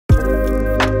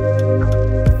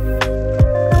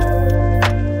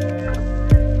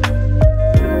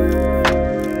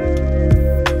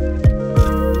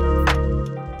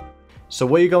So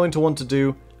what you're going to want to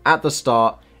do at the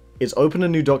start is open a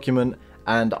new document,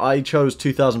 and I chose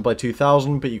 2000 by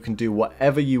 2000, but you can do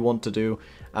whatever you want to do,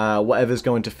 whatever's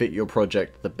going to fit your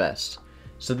project the best.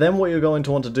 So then what you're going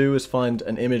to want to do is find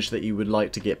an image that you would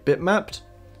like to get bitmapped.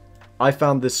 I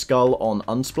found this skull on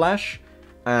Unsplash,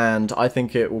 and I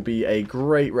think it will be a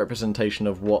great representation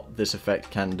of what this effect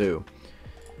can do.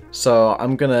 So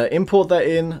I'm going to import that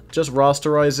in, just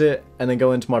rasterize it, and then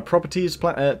go into my properties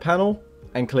panel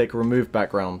and click remove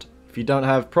background. If you don't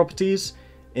have properties,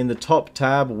 in the top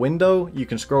tab window, you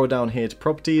can scroll down here to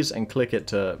properties and click it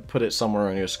to put it somewhere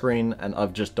on your screen, and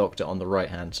I've just docked it on the right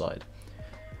hand side.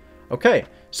 Okay,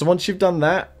 so once you've done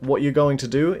that, what you're going to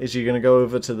do is you're going to go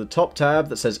over to the top tab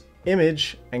that says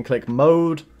image and click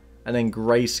mode and then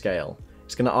grayscale.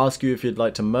 It's going to ask you if you'd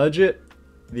like to merge it.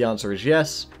 The answer is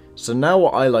yes. So now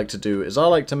what I like to do is I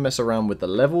like to mess around with the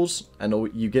levels,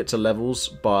 and you get to levels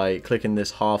by clicking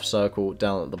this half circle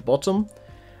down at the bottom.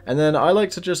 And then I like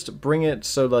to just bring it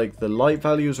so like the light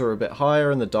values are a bit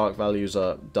higher and the dark values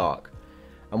are dark.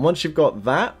 And once you've got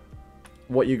that,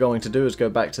 what you're going to do is go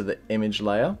back to the image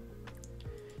layer.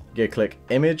 You click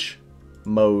image,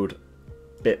 mode,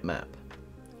 bitmap.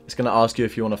 It's going to ask you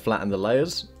if you want to flatten the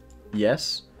layers.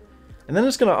 Yes. And then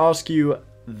it's going to ask you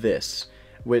this,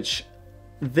 which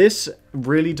this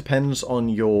really depends on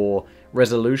your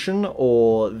resolution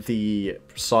or the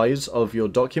size of your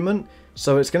document.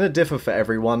 So it's going to differ for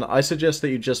everyone. I suggest that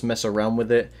you just mess around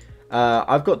with it.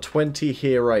 I've got 20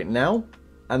 here right now.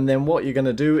 And then what you're going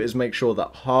to do is make sure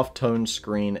that halftone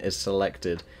screen is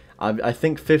selected. I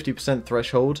think 50%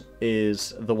 threshold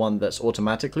is the one that's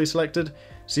automatically selected.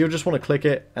 So you'll just want to click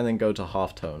it and then go to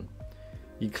halftone.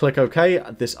 You click OK,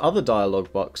 this other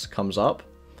dialog box comes up.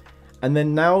 And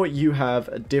then now you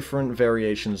have different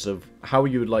variations of how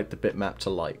you would like the bitmap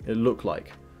to look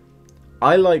like.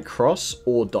 I like cross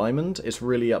or diamond, it's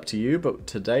really up to you, but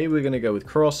today we're going to go with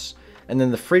cross. And then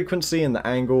the frequency and the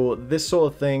angle, this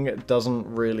sort of thing doesn't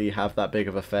really have that big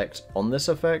of effect on this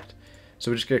effect. So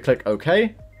we're just going to click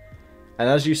OK. And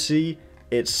as you see,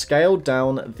 it's scaled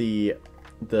down the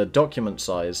document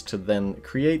size to then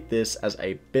create this as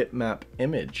a bitmap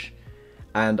image.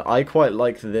 And I quite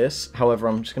like this. However,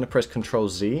 I'm just going to press Ctrl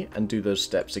Z and do those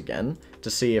steps again to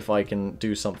see if I can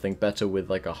do something better with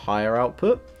like a higher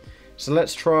output. So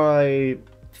let's try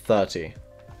 30.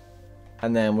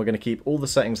 And then we're going to keep all the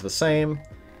settings the same.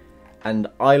 And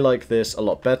I like this a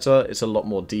lot better. It's a lot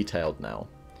more detailed now.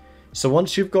 So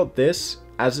once you've got this,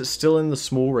 as it's still in the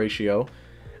small ratio,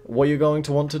 what you're going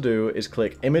to want to do is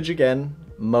click image again,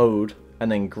 mode,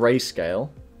 and then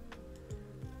grayscale.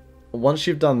 Once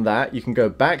you've done that, you can go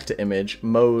back to image,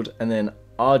 mode, and then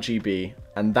RGB,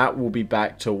 and that will be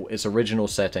back to its original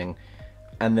setting.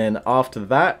 And then after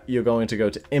that, you're going to go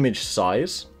to image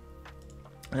size.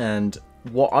 And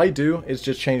what I do is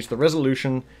just change the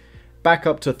resolution back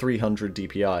up to 300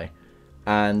 dpi.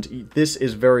 And this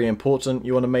is very important.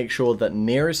 You want to make sure that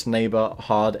nearest neighbor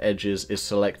hard edges is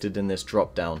selected in this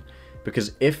drop down.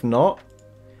 Because if not,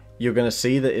 you're going to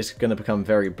see that it's going to become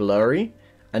very blurry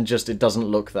and just it doesn't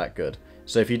look that good.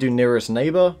 So if you do nearest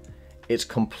neighbor, it's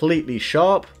completely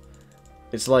sharp.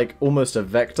 It's like almost a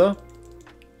vector.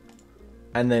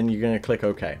 And then you're going to click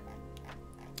OK.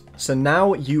 So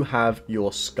now you have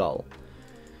your skull.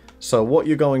 So what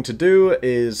you're going to do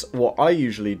is, what I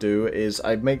usually do is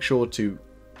I make sure to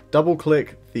double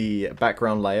click the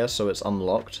background layer so it's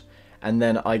unlocked. And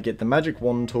then I get the magic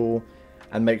wand tool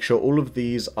and make sure all of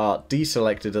these are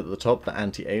deselected at the top, the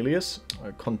anti-alias,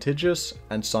 contiguous,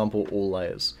 and sample all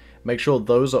layers. Make sure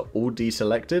those are all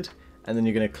deselected, and then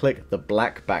you're going to click the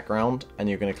black background and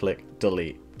you're going to click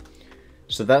delete.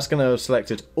 So that's going to have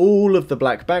selected all of the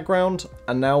black background,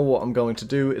 and now what I'm going to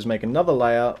do is make another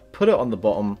layer, put it on the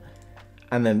bottom,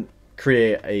 and then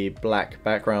create a black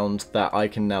background that I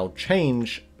can now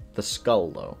change the skull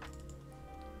though.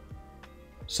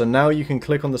 So now you can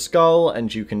click on the skull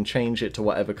and you can change it to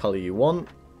whatever color you want.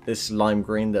 This lime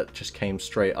green that just came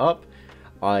straight up,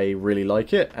 I really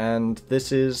like it, and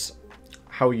this is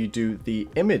how you do the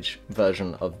image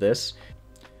version of this.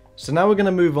 So now we're going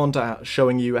to move on to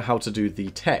showing you how to do the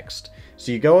text.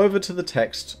 So you go over to the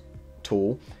text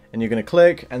tool and you're going to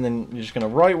click, and then you're just going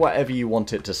to write whatever you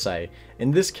want it to say.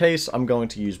 In this case, I'm going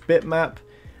to use Bitmap,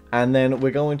 and then we're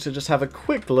going to just have a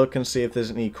quick look and see if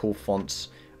there's any cool fonts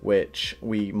which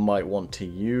we might want to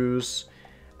use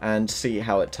and see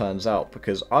how it turns out,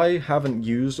 because I haven't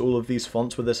used all of these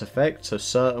fonts with this effect, so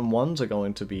certain ones are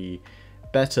going to be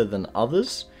better than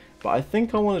others, but I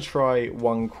think I want to try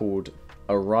one called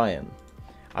Orion.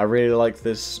 I really like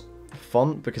this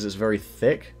font because it's very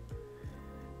thick,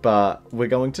 but we're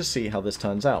going to see how this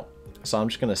turns out. So I'm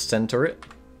just going to center it,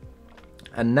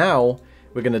 And now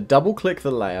we're going to double click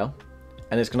the layer,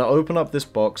 and it's going to open up this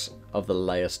box of the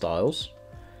layer styles.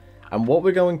 And what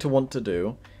we're going to want to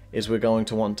do is we're going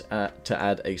to want to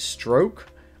add a stroke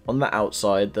on the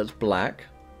outside that's black.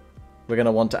 We're going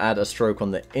to want to add a stroke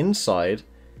on the inside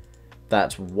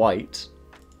that's white.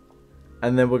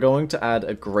 And then we're going to add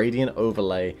a gradient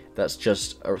overlay that's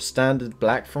just a standard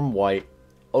black from white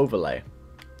overlay.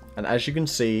 And as you can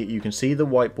see the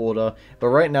white border, but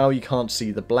right now you can't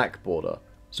see the black border.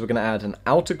 So we're going to add an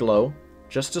outer glow,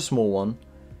 just a small one.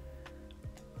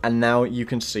 And now you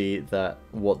can see that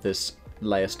what this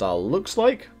layer style looks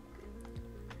like.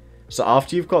 So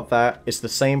after you've got that, it's the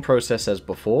same process as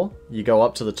before. You go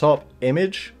up to the top,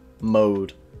 image,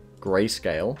 mode,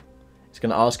 grayscale. It's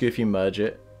going to ask you if you merge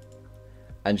it,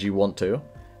 and you want to.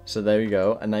 So there you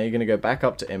go. And now you're going to go back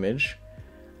up to image,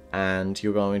 and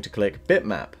you're going to click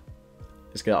bitmap.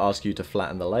 It's going to ask you to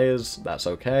flatten the layers. That's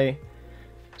okay.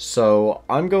 So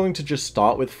I'm going to just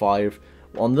start with 5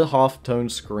 on the halftone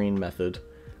screen method.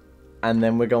 And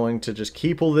then we're going to just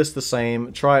keep all this the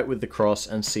same, try it with the cross,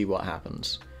 and see what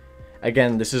happens.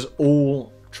 Again, this is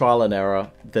all trial and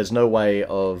error. There's no way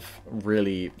of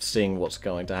really seeing what's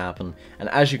going to happen. And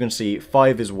as you can see,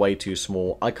 5 is way too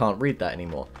small. I can't read that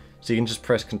anymore. So you can just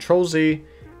press Ctrl Z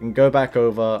and go back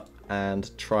over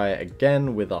and try it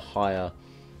again with a higher,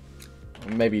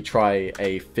 maybe try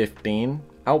a 15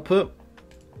 output.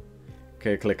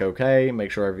 Okay, click OK,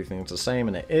 make sure everything's the same,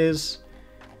 and it is.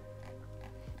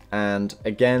 And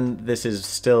again, this is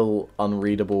still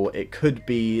unreadable. It could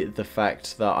be the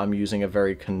fact that I'm using a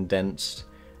very condensed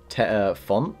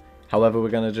font. However, we're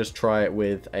going to just try it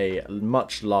with a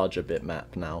much larger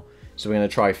bitmap now. So we're going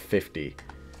to try 50.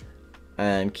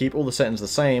 And keep all the settings the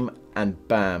same, and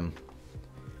bam.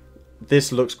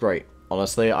 This looks great.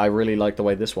 Honestly, I really like the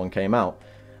way this one came out.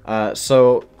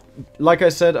 So, like I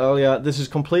said earlier, this is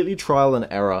completely trial and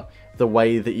error. The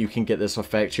way that you can get this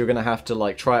effect, you're going to have to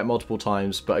like try it multiple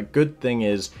times, but a good thing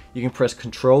is you can press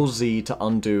Ctrl Z to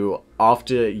undo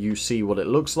after you see what it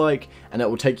looks like, and it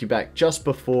will take you back just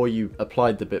before you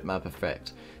applied the bitmap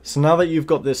effect. So now that you've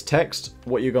got this text,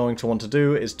 what you're going to want to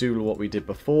do is do what we did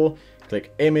before.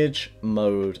 Click image,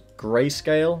 mode,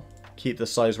 grayscale, keep the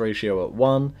size ratio at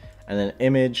 1, and then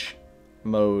image,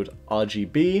 mode,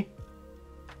 RGB,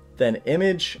 then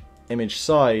image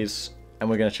size, and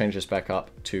we're going to change this back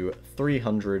up to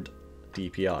 300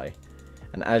 dpi.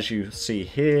 And as you see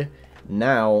here,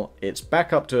 now it's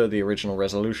back up to the original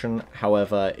resolution.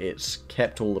 However, it's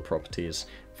kept all the properties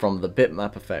from the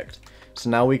bitmap effect.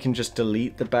 So now we can just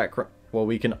delete the background. Well,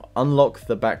 we can unlock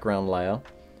the background layer,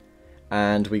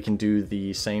 and we can do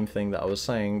the same thing that I was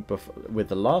saying with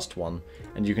the last one.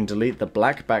 And you can delete the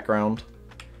black background,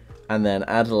 and then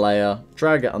add a layer,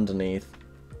 drag it underneath,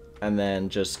 and then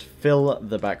just fill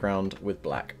the background with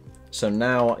black. So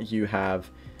now you have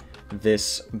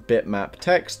this bitmap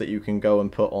text that you can go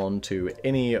and put onto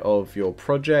any of your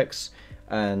projects,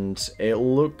 and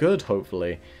it'll look good,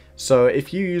 hopefully. So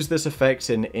if you use this effect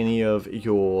in any of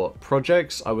your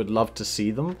projects, I would love to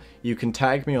see them. You can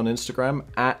tag me on Instagram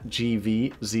at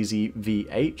GVZZVH.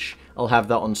 I'll have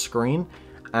that on screen.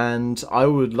 And I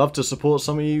would love to support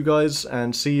some of you guys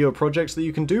and see your projects that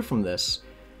you can do from this.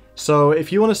 So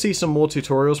if you want to see some more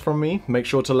tutorials from me, make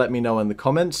sure to let me know in the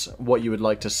comments what you would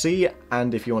like to see,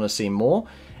 and if you want to see more.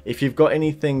 If you've got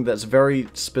anything that's very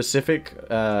specific,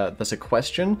 that's a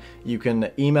question, you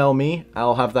can email me.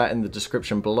 I'll have that in the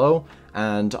description below,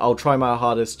 and I'll try my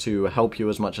hardest to help you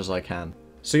as much as I can.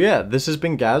 So yeah, this has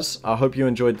been Gaz. I hope you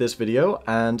enjoyed this video,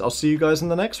 and I'll see you guys in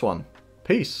the next one.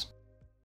 Peace.